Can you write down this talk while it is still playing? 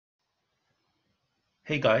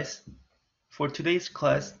Hey guys, for today's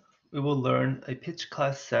class, we will learn a pitch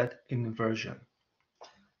class set inversion.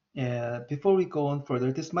 And before we go on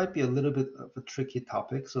further, this might be a little bit of a tricky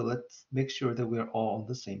topic, so let's make sure that we're all on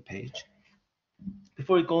the same page.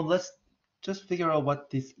 Before we go on, let's just figure out what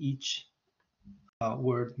this each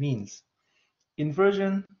word means.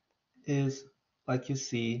 Inversion is, like you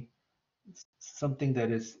see, something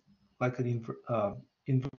that is like an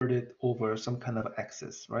inverted over some kind of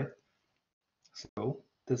axis, right? So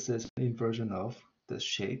this is an inversion of the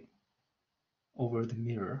shape over the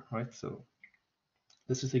mirror, right? So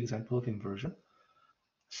this is an example of inversion.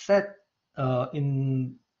 Set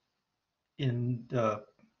in the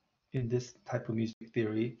in this type of music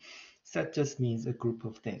theory, set just means a group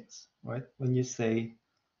of things, right? When you say,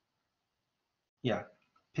 yeah,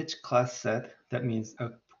 pitch class set, that means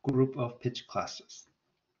a group of pitch classes.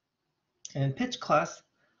 And pitch class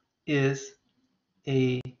is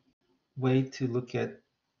a way to look at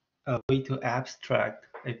a way to abstract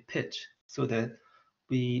a pitch so that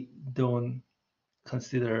we don't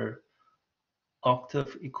consider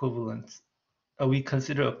octave equivalence. We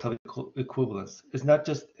consider octave equivalence. It's not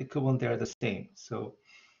just equivalent, they're the same. So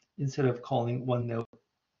instead of calling one note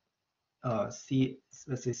C,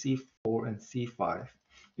 let's say C4 and C5,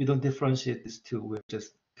 we don't differentiate these two. We're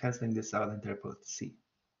just canceling this out and they're both C.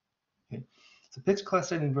 Okay. So pitch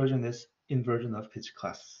class and inversion is inversion of pitch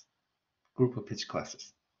class, group of pitch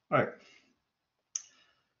classes. All right.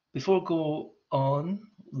 Before we go on,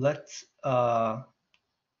 let's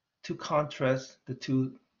to contrast the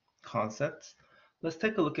two concepts, let's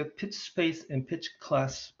take a look at pitch space and pitch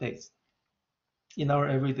class space. In our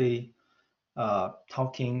everyday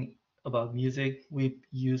talking about music, we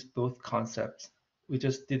use both concepts. We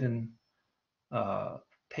just didn't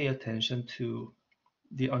pay attention to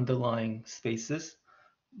the underlying spaces,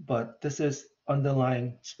 but this is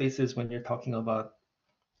underlying spaces when you're talking about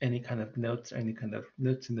any kind of notes, any kind of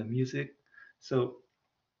notes in the music. So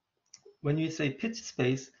when you say pitch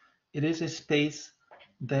space, it is a space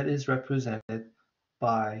that is represented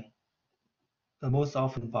by, most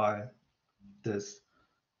often by this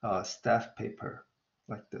staff paper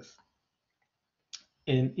like this.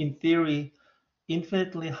 In theory,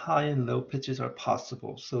 infinitely high and low pitches are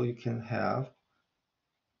possible. So you can have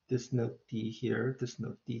this note D here, this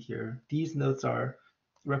note D here. These notes are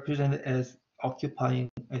represented as occupying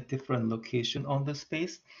a different location on the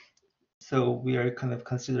space. So we are kind of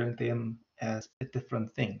considering them as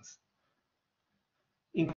different things.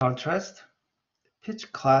 In contrast,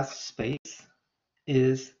 pitch class space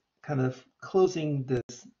is kind of closing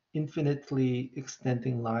this infinitely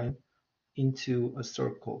extending line into a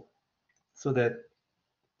circle so that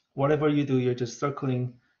whatever you do, you're just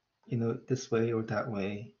circling, this way or that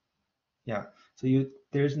way. Yeah. So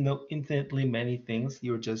there's no infinitely many things.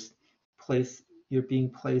 You're being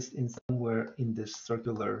placed in somewhere in this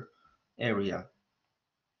circular area.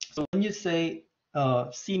 So when you say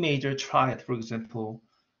C major triad, for example,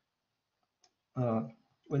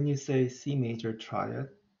 when you say C major triad,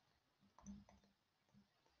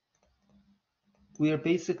 we are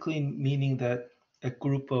basically meaning that a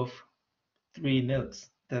group of three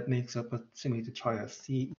notes that makes up a C major triad,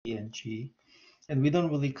 C, E, and G. And we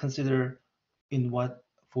don't really consider in what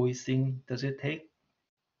voicing does it take.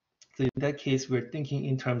 So in that case, we're thinking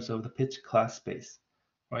in terms of the pitch class space,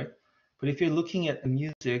 right? But if you're looking at the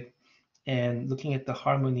music and looking at the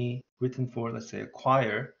harmony written for, let's say, a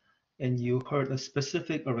choir, and you heard a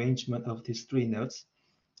specific arrangement of these three notes,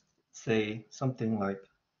 say something like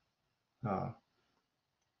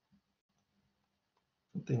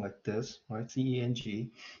this, right? C, E, and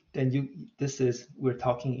G. Then we're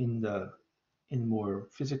talking in more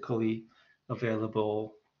physically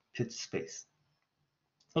available pitch space.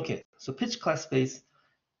 Okay, so pitch class space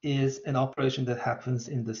is an operation that happens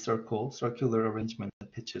in the circular arrangement of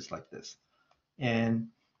pitches like this. And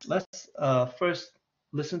let's first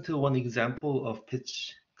listen to one example of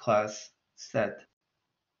pitch class set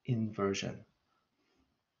inversion.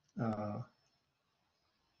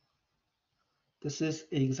 This is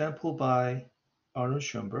an example by Arnold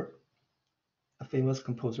Schoenberg, a famous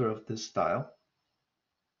composer of this style,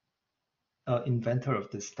 inventor of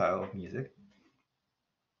this style of music.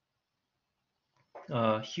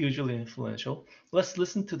 Hugely influential. Let's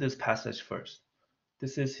listen to this passage first.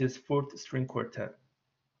 This is his fourth string quartet.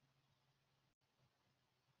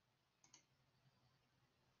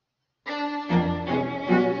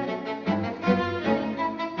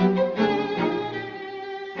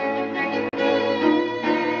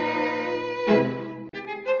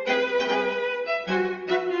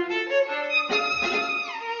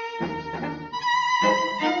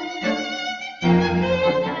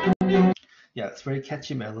 Yeah, it's very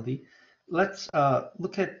catchy melody. Let's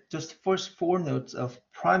look at just first four notes of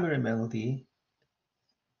primary melody.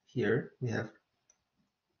 Here we have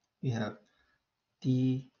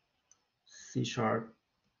D, C sharp,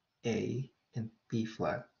 A, and B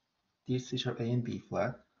flat. D, C sharp, A, and B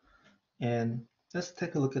flat. And let's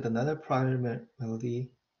take a look at another primary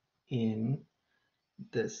melody in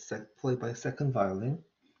this played by second violin.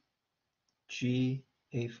 G,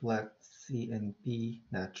 A flat, C, and B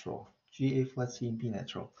natural. G, A flat, C, and B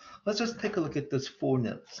natural. Let's just take a look at those four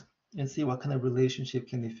notes and see what kind of relationship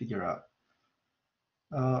can we figure out.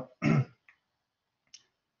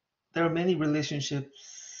 There are many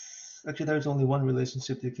relationships. Actually, there's only one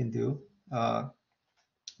relationship you can do.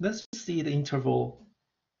 Let's see the interval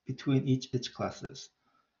between each pitch classes.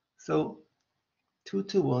 So 2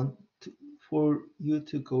 to 1, for you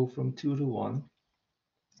to go from 2 to 1,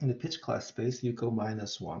 in the pitch class space, you go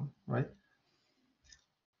 -1, right?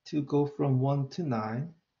 To go from 1 to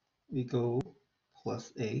 9, we go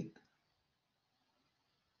 +8.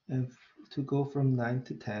 And to go from 9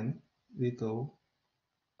 to 10, we go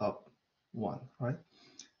up 1, right?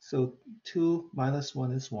 So 2 minus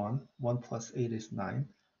 1 is 1, 1 plus 8 is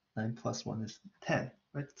 9, 9 plus 1 is 10,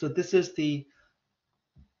 right? So this is the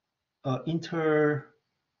internal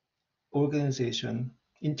organization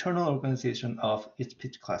of each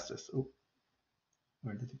pitch classes. Oh,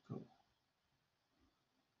 where did it go?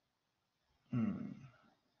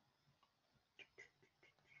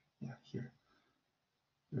 Yeah, here.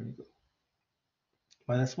 There you go.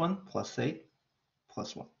 -1 plus 8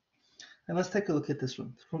 plus 1. And let's take a look at this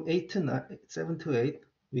one. From 8 to 9, 7 to 8,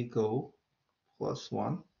 we go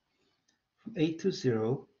 +1. From 8 to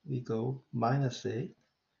 0, we go -8.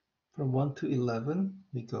 From 1 to 11,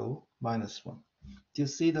 we go -1. Do you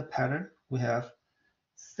see the pattern? We have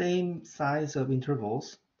same size of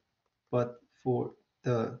intervals, but for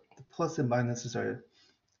the plus and minuses are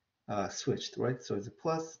switched, right? So it's a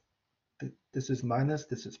plus, this is minus,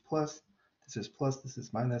 this is plus, this is plus, this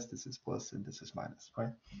is minus, this is plus, and this is minus,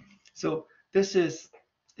 right? So this is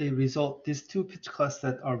a result. These two pitch class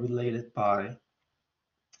sets are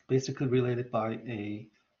basically related by a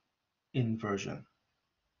inversion.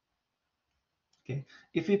 Okay,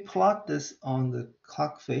 if we plot this on the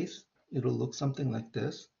clock face, it'll look something like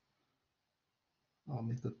this. I'll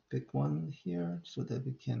make a big one here so that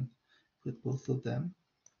we can put both of them.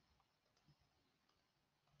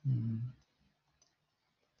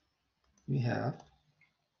 We have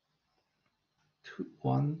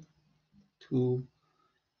 1, 2,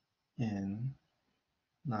 and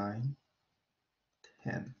 9,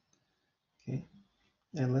 10. Okay,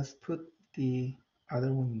 and let's put the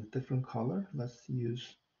other one in a different color. Let's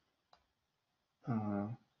use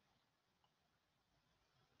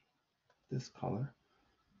this color.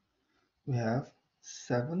 We have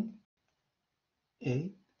 7,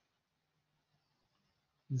 8,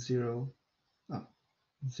 0,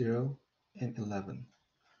 0, and 11.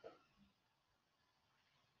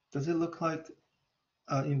 Does it look like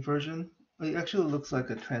inversion? It actually looks like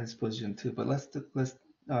a transposition too, but let's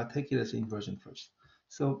take it as inversion first.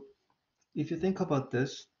 So if you think about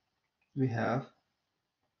this, we have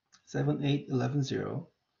 7, 8, 11, 0.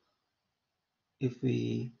 If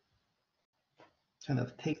we kind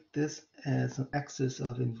of take this as an axis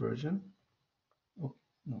of inversion, oh,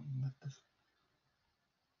 no, not this.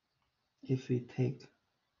 If we take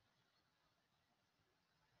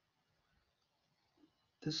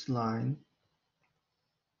this line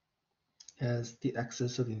as the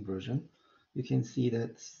axis of inversion, you can see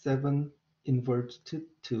that 7 inverts to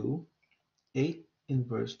 2, 8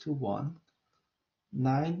 inverts to 1,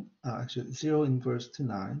 9, actually 0 inverts to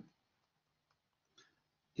 9,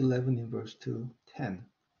 11 inverse to 10,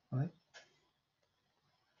 right?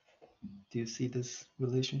 Do you see this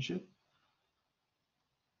relationship?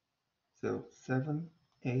 So 7,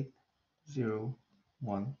 8, 0,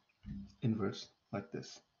 1, inverse like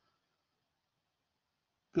this.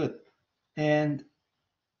 Good. And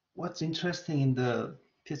what's interesting in the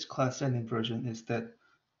pitch class set inversion is that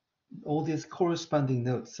all these corresponding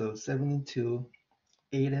notes, so 7 and 2,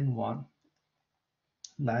 8 and 1,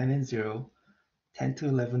 9 and 0, 10 to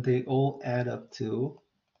 11, they all add up to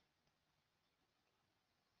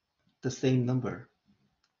the same number,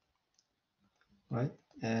 right?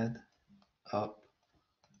 Add up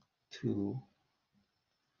to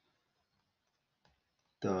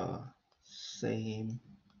the same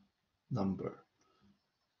number,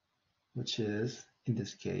 which is, in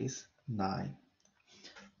this case, 9.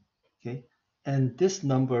 Okay, and this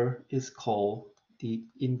number is called the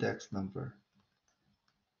index number.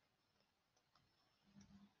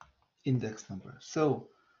 Index number. So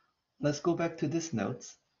let's go back to these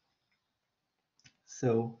notes.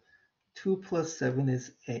 So 2 plus 7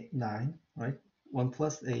 is 9, right? 1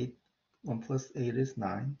 plus 8, 1 plus 8 is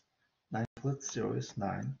 9. 9 plus 0 is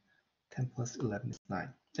 9. 10 plus 11 is 9.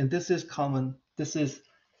 And this is common. This is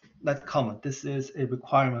not common. This is a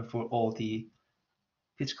requirement for all the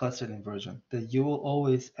pitch cluster inversion, that you will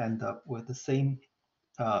always end up with the same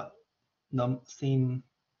same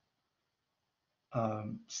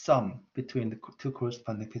sum between the two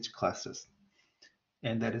corresponding pitch classes,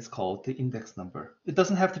 and that is called the index number. It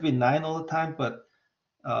doesn't have to be 9 all the time, but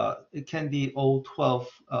it can be all 12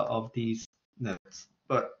 of these notes.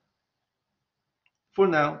 But for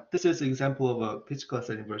now, this is an example of a pitch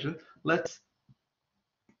cluster inversion. Let's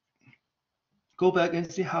go back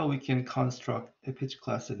and see how we can construct a pitch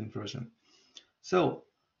cluster inversion. So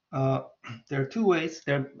there are two ways.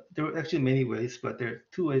 There are actually many ways, but there are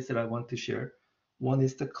two ways that I want to share. One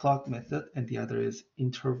is the clock method, and the other is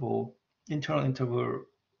internal interval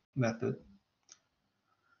method.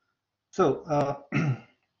 So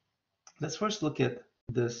let's first look at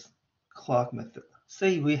this clock method.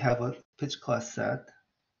 Say we have a pitch class set.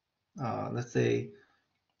 Let's say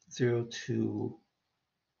 0 to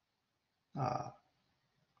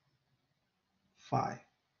 5.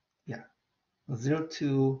 Yeah, 0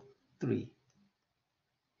 to 3.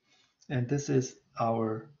 And this is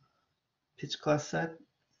our pitch class set,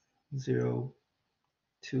 0,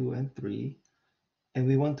 2, and 3. And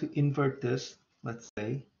we want to invert this, let's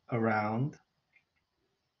say, around,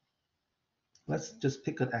 let's just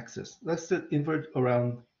pick an axis. Let's invert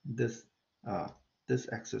around this, this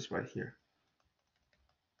axis right here.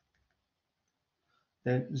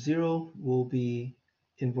 Then 0 will be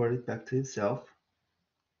inverted back to itself.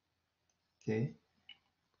 Okay,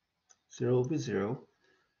 0 will be 0.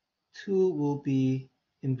 2 will be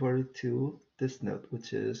inverted to this node,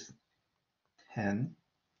 which is 10.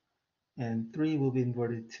 And 3 will be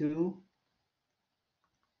inverted to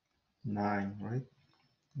 9, right?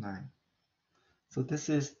 9. So this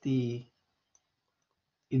is the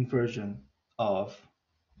inversion of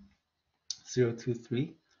 0 to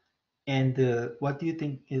 3. And what do you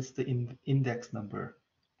think is the index number?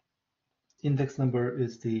 Index number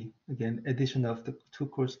is the, again, addition of the two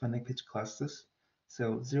corresponding pitch classes.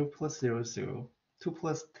 So 0 plus 0 is 0. 2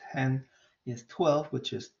 plus 10 is 12,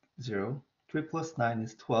 which is 0. 3 plus 9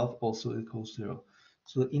 is 12, also equals 0.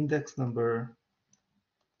 So the index number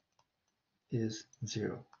is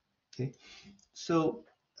 0. Okay. So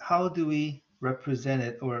how do we represent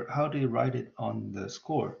it, or how do you write it on the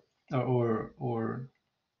score, or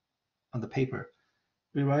on the paper?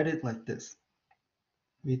 We write it like this.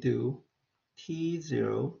 We do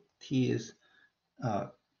T0, T is,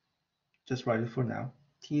 just write it for now,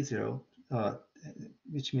 T0,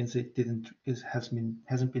 which means it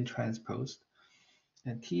hasn't been transposed.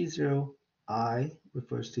 And T0 I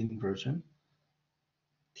refers to inversion.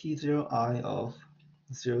 T0 I of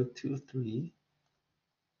 0 to 3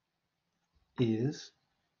 is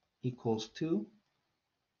equals to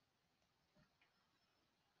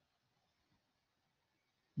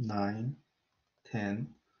 9,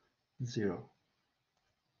 10, 0.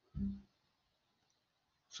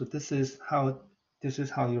 So this is how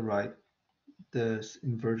you write this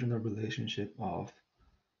inversion or relationship of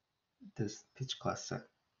this pitch class set.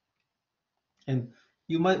 And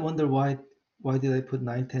you might wonder why did I put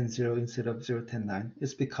 9, 10, 0 instead of 0, 10, 9?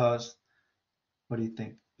 It's because, what do you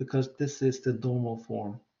think? Because this is the normal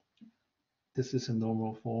form. This is a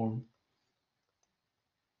normal form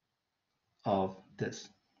of this.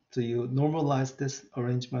 So you normalize this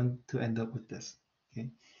arrangement to end up with this. Okay.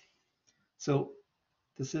 So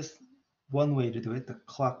this is one way to do it, the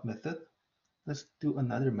clock method. Let's do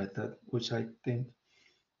another method, which I think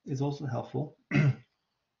is also helpful,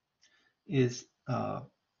 is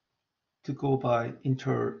to go by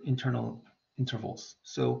internal intervals.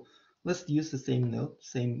 So let's use the same note,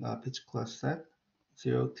 same pitch class set,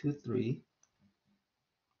 0 to 3.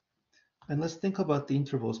 And let's think about the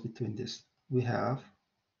intervals between this. We have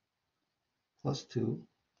plus 2,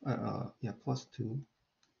 plus 2,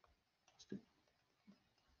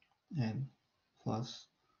 and plus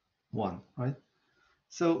 1, right?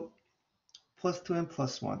 So plus 2 and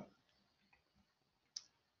plus 1.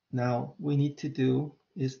 Now we need to do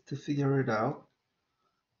is to figure it out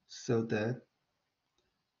so that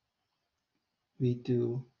we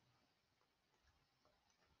do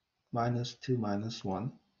minus 2 minus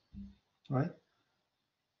 1, right?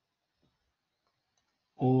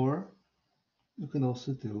 Or you can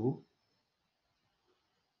also do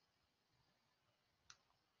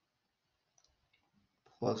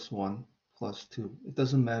plus 1 plus 2. It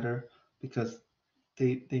doesn't matter because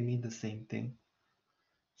they mean the same thing.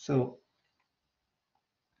 So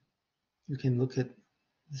you can look at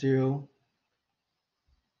 0.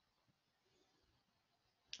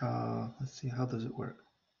 Let's see, how does it work?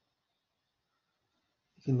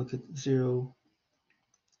 You can look at 0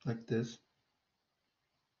 like this,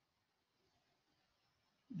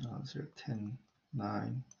 0, 10,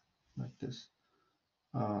 9, like this.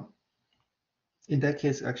 In that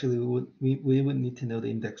case, actually, we would need to know the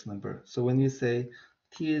index number. So when you say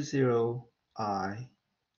T0I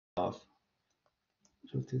of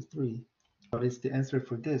 0 to 3, what is the answer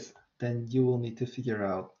for this? Then you will need to figure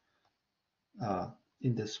out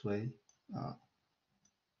in this way.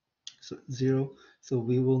 So 0, so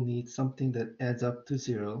we will need something that adds up to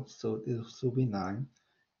 0, so this will be 9.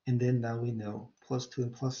 And then now we know plus 2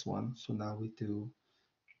 and plus 1, so now we do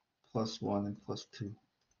plus 1 and plus 2,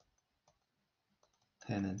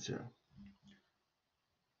 10 and 0.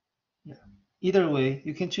 Yeah. Either way,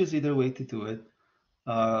 you can choose either way to do it.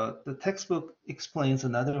 The textbook explains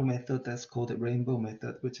another method that's called the rainbow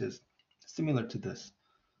method, which is similar to this.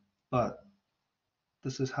 But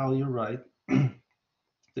this is how you write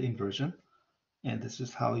the inversion, and this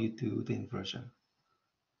is how you do the inversion.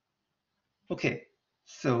 Okay,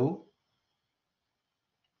 so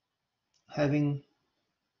having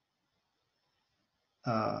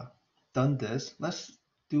done this, let's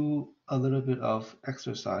do a little bit of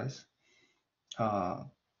exercise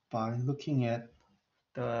by looking at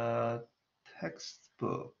the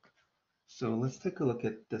textbook. So let's take a look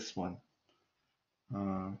at this one.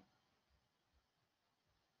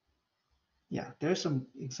 Yeah, there's some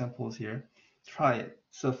examples here. Try it.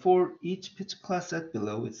 So for each pitch class set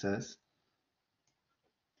below, it says,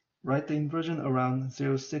 write the inversion around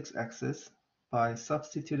 0, 6 axis by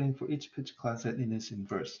substituting for each pitch class set in its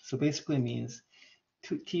inverse. So basically means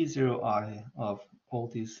T0I of all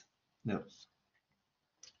these nodes.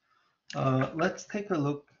 Let's take a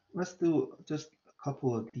look. Let's do just a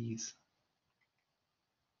couple of these.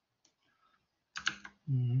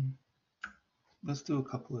 Let's do a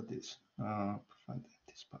couple of these. Find the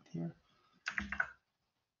empty spot here.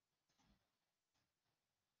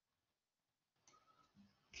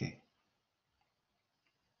 Okay.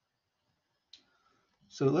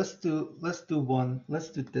 So let's do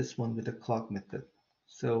this one with the clock method.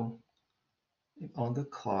 So on the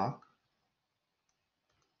clock,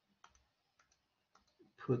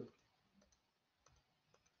 put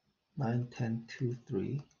 9, 10, 2,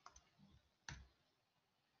 3,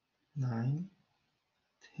 9,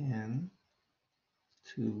 10,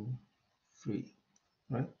 2, 3,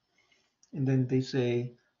 right? And then they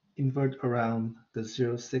say invert around the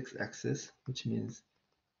 0, 6 axis, which means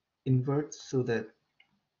invert so that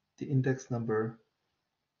the index number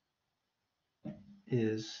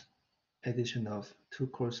is addition of two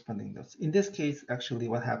corresponding nodes. In this case, actually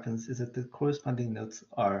what happens is that the corresponding nodes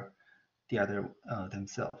are the other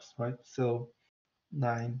themselves, right? So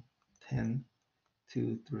 9, 10,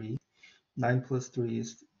 2, 3. 9 plus 3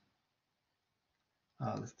 is,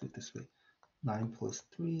 let's do it this way. 9 plus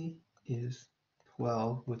 3 is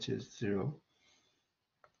 12, which is 0.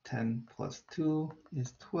 10 plus 2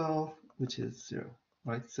 is 12, which is 0,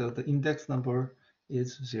 right? So the index number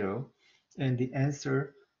is 0, and the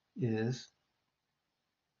answer is,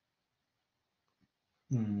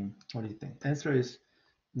 what do you think? Answer is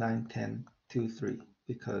 9, 10, 2, 3,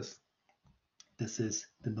 because this is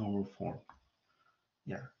the normal form.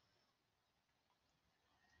 Yeah.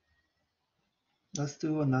 Let's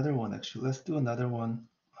do another one, actually. Let's do another one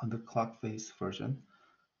on the clock face version.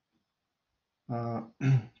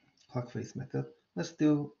 Clock face method. Let's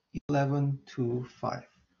do 11 to 5.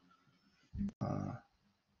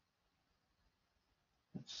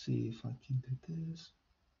 Let's see if I can do this.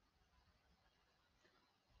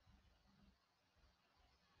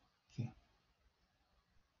 Okay.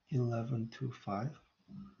 11 to 5.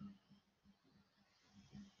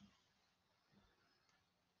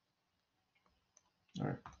 All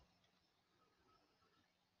right.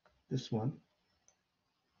 This one.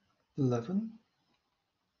 11,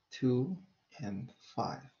 2, and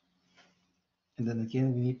 5. And then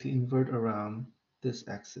again, we need to invert around this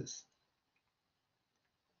axis.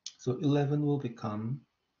 So 11 will become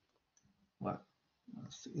what?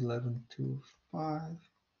 So 11 to 5.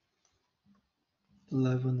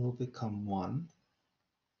 11 will become 1.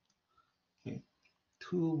 Okay.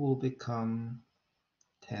 2 will become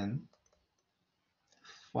 10.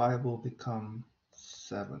 5 will become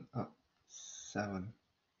 7. 7.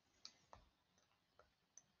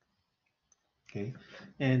 Okay.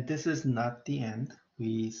 And this is not the end.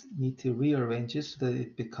 We need to rearrange it so that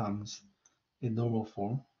it becomes a normal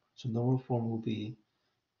form. So normal form will be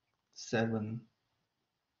 7,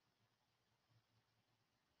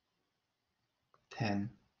 10,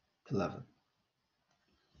 11.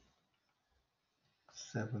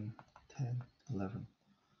 7, 10, 11.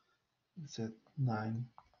 Is it 9,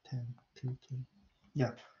 10, 2, 3?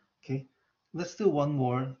 Yeah, okay. Let's do one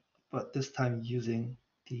more, but this time using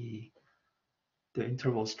the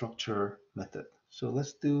interval structure method. So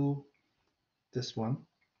let's do this one.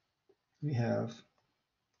 We have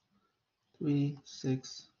 3,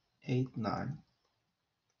 6, 8, 9.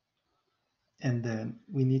 And then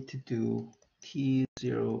we need to do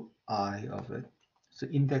T0I of it. So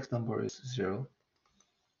index number is 0.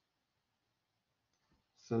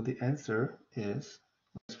 So the answer is,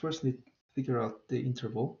 let's first need to figure out the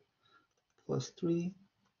interval. +3,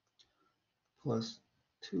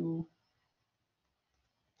 +2,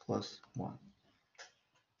 +1.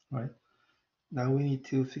 Right? Now we need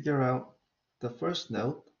to figure out the first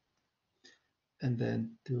node and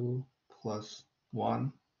then do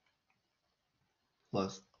 +1,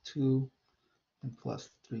 +2, and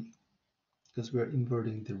 +3 because we're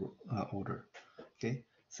inverting the order. Okay,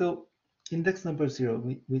 so index number 0,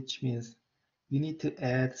 which means you need to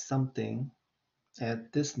add something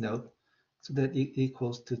at this node so that it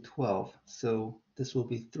equals to 12. So this will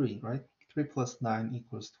be 3, right? 3 plus 9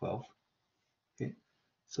 equals 12. Okay,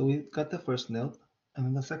 so we got the first node, and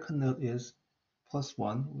then the second node is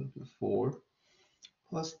 +1 will be 4,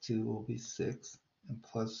 +2 will be 6, and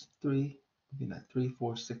 +3 will be 9. 3,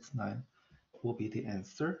 4, 6, 9 will be the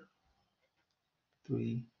answer.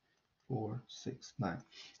 3, 4, 6, 9.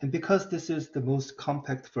 And because this is the most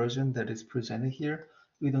compact version that is presented here,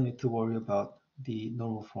 we don't need to worry about the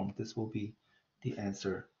normal form. This will be the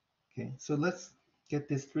answer. Okay, so let's get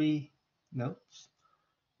these 3 notes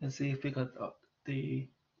and see if we got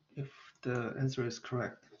if the answer is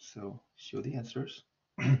correct. So show the answers.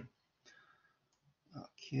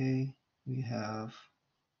 Okay, we have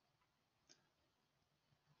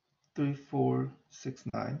 3, 4, 6,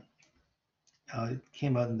 9. It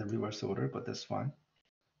came out in the reverse order, but that's fine.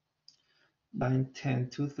 9, 10,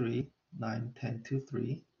 2, 3, 9, 10, 2,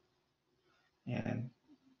 3, and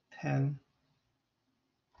 10.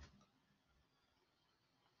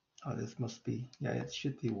 Oh, this must be, yeah, it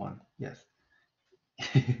should be 1. Yes.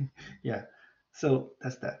 Yeah, so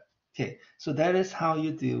that's that. Okay, so that is how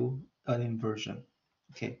you do an inversion.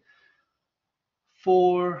 Okay,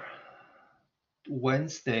 for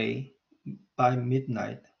Wednesday by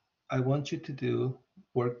midnight, I want you to do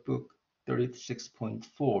workbook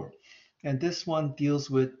 36.4. And this one deals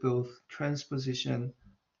with both transposition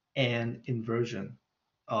and inversion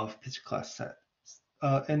of pitch class set.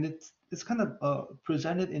 And it's kind of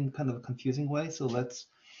presented in kind of a confusing way. So let's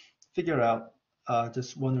figure out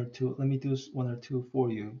just one or two. Let me do one or two for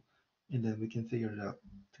you, and then we can figure it out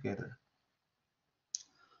together.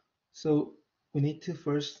 So we need to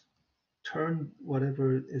first turn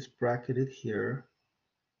whatever is bracketed here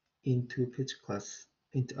into pitch class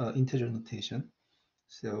integer notation.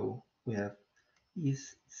 So we have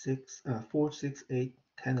E6, 4, 6, 8,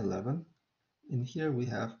 10, 11. In here we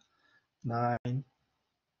have 9,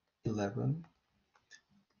 11,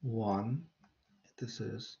 1. This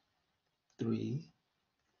is 3,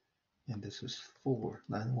 and this is 4.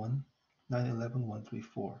 9, 1, 9, 11, 1, 3,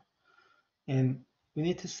 4. And we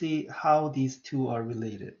need to see how these two are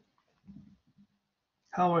related.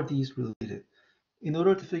 How are these related? In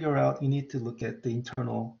order to figure out, you need to look at the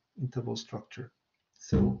internal interval structure.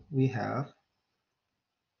 So we have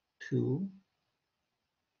 2,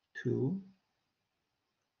 2,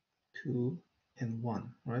 2, and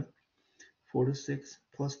 1, right? 4 to 6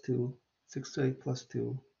 plus 2, 6 to 8 plus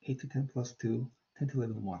 2, 8 to 10 plus 2, 10 to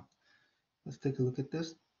 11, 1. Let's take a look at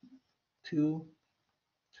this. 2,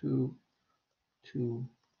 2, 2,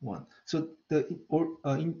 1. So the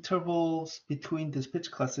intervals between these pitch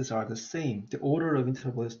classes are the same. The order of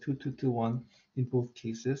interval is 2, 2, 2, 1 in both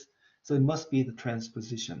cases. So it must be the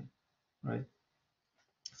transposition, right?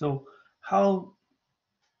 So how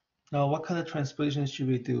now what kind of transposition should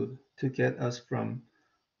we do to get us from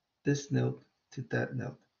this node to that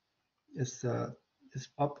node? It's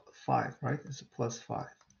up 5, right? It's a plus 5.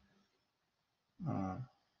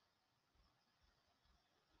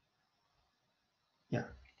 Yeah.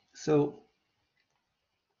 So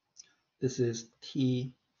this is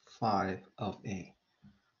T5 of A.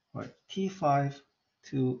 Right, T5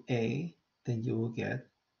 to A, then you will get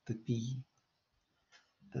the B.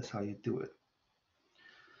 That's how you do it.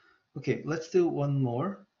 Okay, let's do one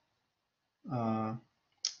more.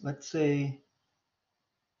 Let's say,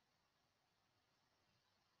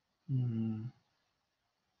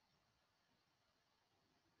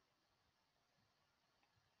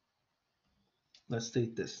 let's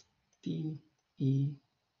state this. D, E,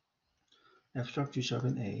 abstract G sharp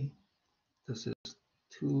and A. This is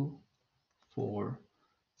 2, 4,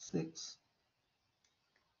 6,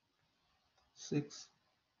 6,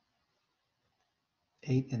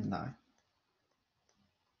 8, and 9.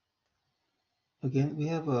 Again, we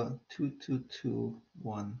have a 2, 2, 2,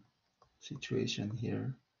 1 situation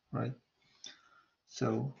here, right?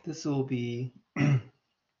 So this will be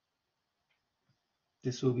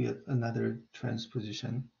this will be another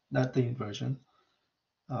transposition, not the inversion,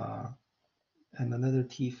 and another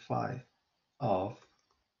T5 of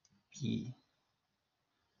B.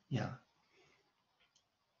 Yeah,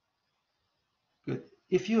 good.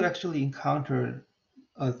 If you actually encounter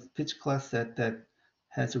a pitch class set that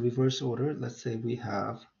has a reverse order, let's say we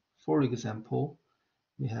have, for example,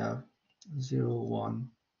 we have 0, 1,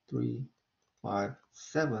 3, 5,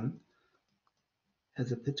 7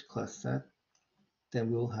 as a pitch class set,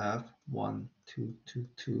 then we'll have 1, 2, 2,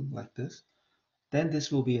 2 like this. Then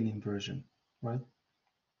this will be an inversion, right?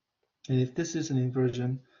 And if this is an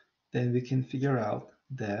inversion, then we can figure out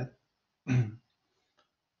that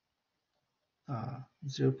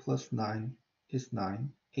 0 plus 9 is 9,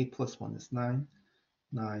 8 plus 1 is 9,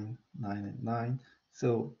 9, 9, and 9.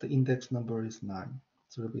 So the index number is 9.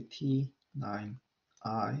 So it'll be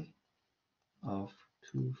T9I of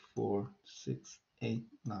 2, 4, 6, 8,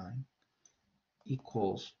 9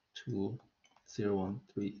 equals to 0, 1,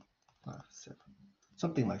 3, 5, 7.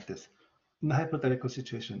 Something like this. In the hypothetical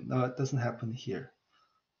situation, it doesn't happen here.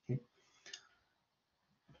 Okay.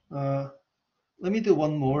 Let me do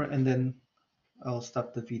one more and then I'll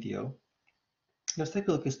stop the video. Let's take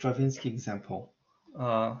a look at Stravinsky example.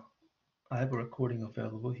 I have a recording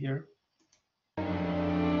available here.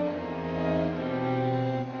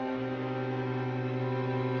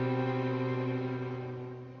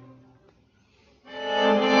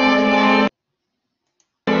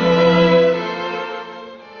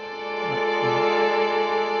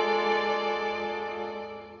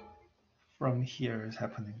 From here is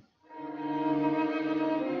happening.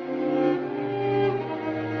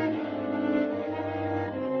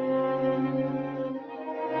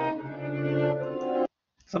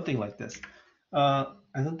 Something like this. I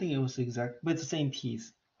don't think it was exact, but it's the same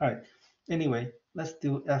piece. All right. Anyway, let's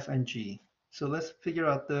do F and G. So let's figure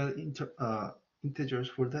out the integers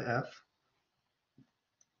for the F.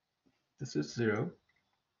 This is 0,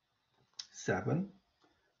 7.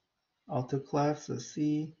 Alto clef, so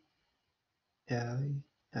C, A,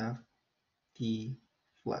 F, D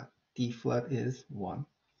flat. D flat is 1,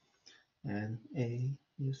 and A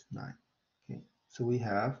is 9. Okay, so we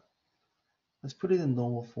have, let's put it in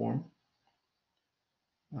normal form.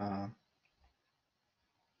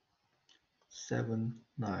 7,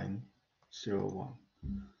 9, 0, 1.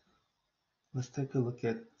 Let's take a look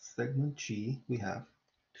at segment G. We have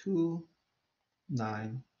 2,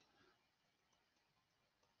 9,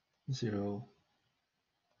 0,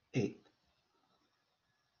 8.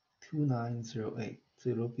 2, 9, 0, 8. So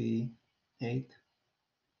it'll be 8,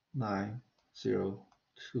 9, 0,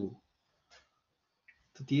 2.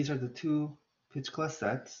 So these are the two pitch class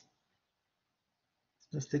sets.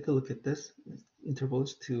 Let's take a look at this. Interval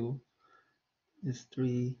is 2, is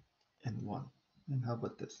 3, and 1. And how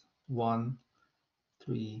about this? 1,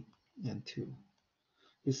 3, and 2.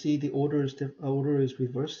 You see the order is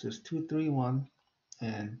reversed. There's 2, 3, 1,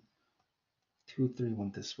 and 2, 3,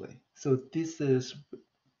 1 this way. So this is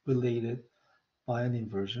related by an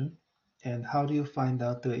inversion. And how do you find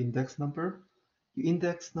out the index number? The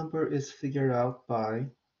index number is figured out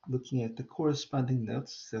by looking at the corresponding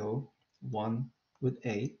notes. So 1 with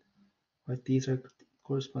 8, right? These are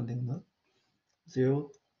corresponding notes.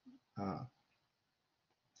 0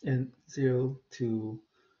 and 0 to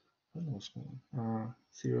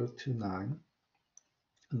 0 to 9,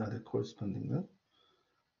 another corresponding note.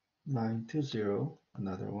 9 to 0,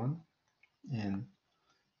 another one, and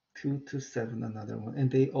 2 to 7, another one,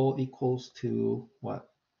 and they all equals to what?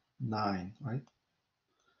 9, right?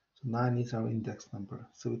 So 9 is our index number.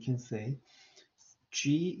 So we can say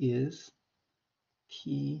G is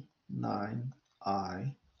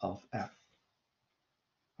T9I of F.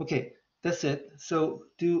 Okay, that's it. So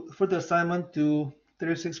for the assignment, do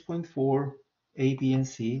 36.4 A, B, and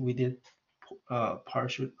C. We did a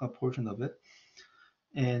portion of it.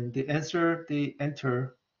 And the answer,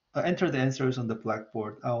 enter the answers on the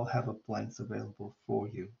blackboard. I'll have a blanks available for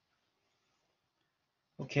you.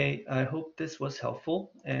 Okay, I hope this was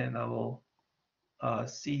helpful, and I will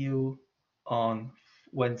see you on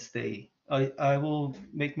Wednesday. I will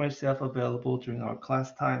make myself available during our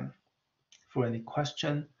class time for any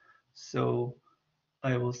question. So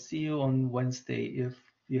I will see you on Wednesday if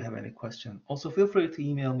you have any question. Also, feel free to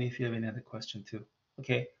email me if you have any other question too.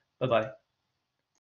 Okay, bye-bye.